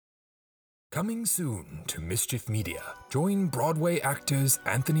Coming soon to Mischief Media. Join Broadway actors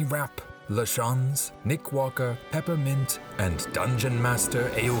Anthony Rapp, LaShans, Nick Walker, Peppermint, and Dungeon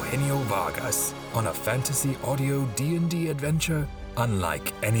Master Eugenio Vargas on a fantasy audio D&D adventure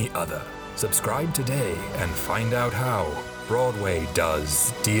unlike any other. Subscribe today and find out how Broadway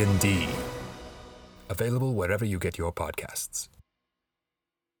does D&D. Available wherever you get your podcasts.